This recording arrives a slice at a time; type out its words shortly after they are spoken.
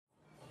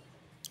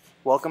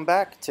Welcome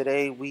back.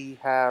 Today we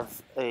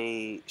have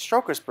a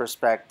stroker's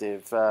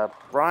perspective.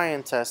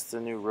 Bryan tests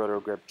the new Roto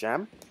Grip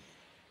Gem.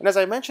 And as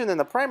I mentioned in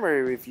the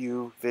primary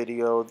review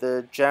video,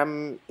 the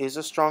gem is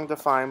a strong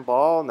defined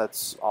ball, and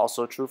that's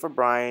also true for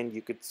Bryan.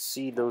 You could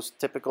see those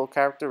typical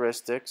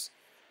characteristics: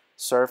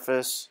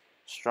 surface,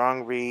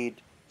 strong read,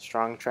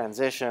 strong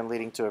transition,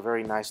 leading to a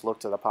very nice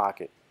look to the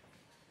pocket.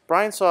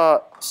 Bryan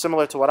saw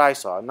similar to what I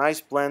saw, a nice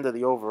blend of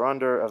the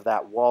over-under of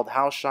that walled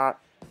house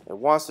shot. It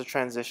wants to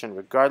transition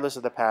regardless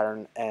of the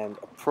pattern, and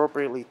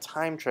appropriately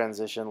timed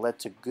transition led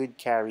to good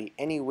carry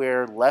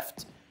anywhere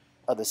left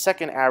of the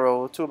second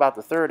arrow to about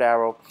the third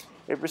arrow.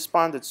 It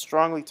responded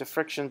strongly to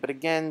friction, but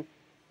again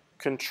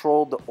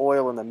controlled the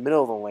oil in the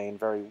middle of the lane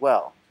very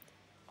well.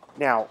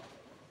 Now,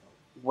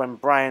 when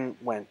Bryan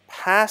went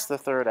past the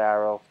third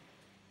arrow,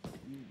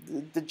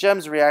 the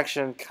gem's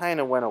reaction kind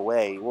of went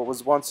away. What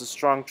was once a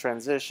strong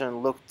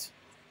transition looked,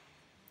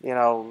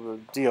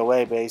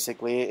 DOA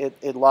basically.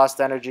 It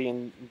lost energy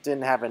and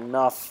didn't have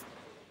enough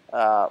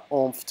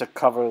oomph to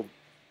cover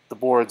the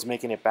boards,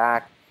 making it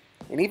back.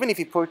 And even if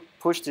you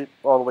pushed it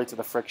all the way to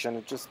the friction,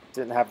 it just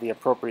didn't have the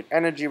appropriate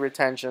energy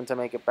retention to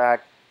make it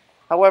back.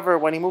 However,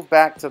 when he moved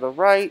back to the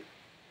right,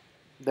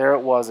 there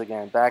it was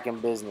again, back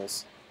in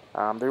business.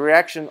 The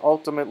reaction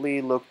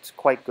ultimately looked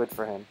quite good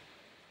for him.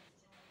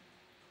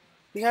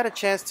 He had a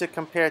chance to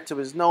compare it to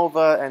his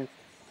Nova, and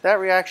that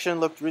reaction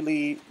looked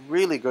really,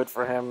 really good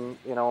for him,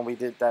 when we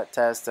did that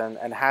test,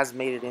 and has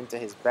made it into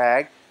his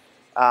bag.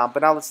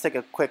 But now let's take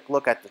a quick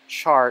look at the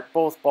chart.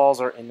 Both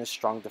balls are in the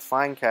strong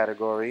defined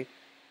category,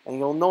 and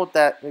you'll note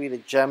that maybe the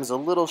gem's a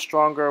little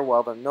stronger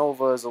while the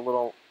Nova is a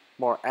little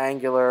more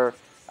angular,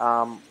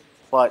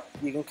 but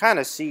you can kind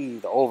of see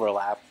the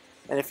overlap.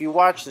 And if you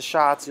watch the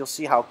shots, you'll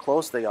see how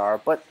close they are,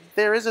 but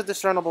there is a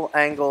discernible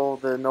angle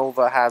the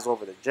Nova has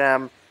over the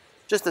gem,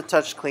 just a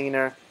touch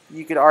cleaner.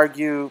 You could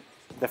argue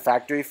the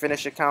factory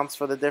finish accounts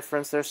for the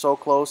difference. They're so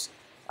close.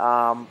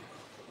 And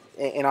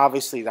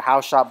obviously the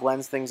house shot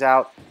blends things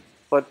out.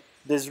 But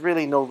there's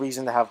really no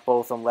reason to have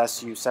both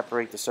unless you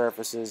separate the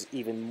surfaces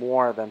even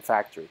more than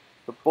factory.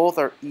 But both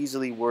are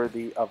easily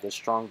worthy of the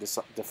strong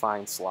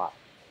defined slot.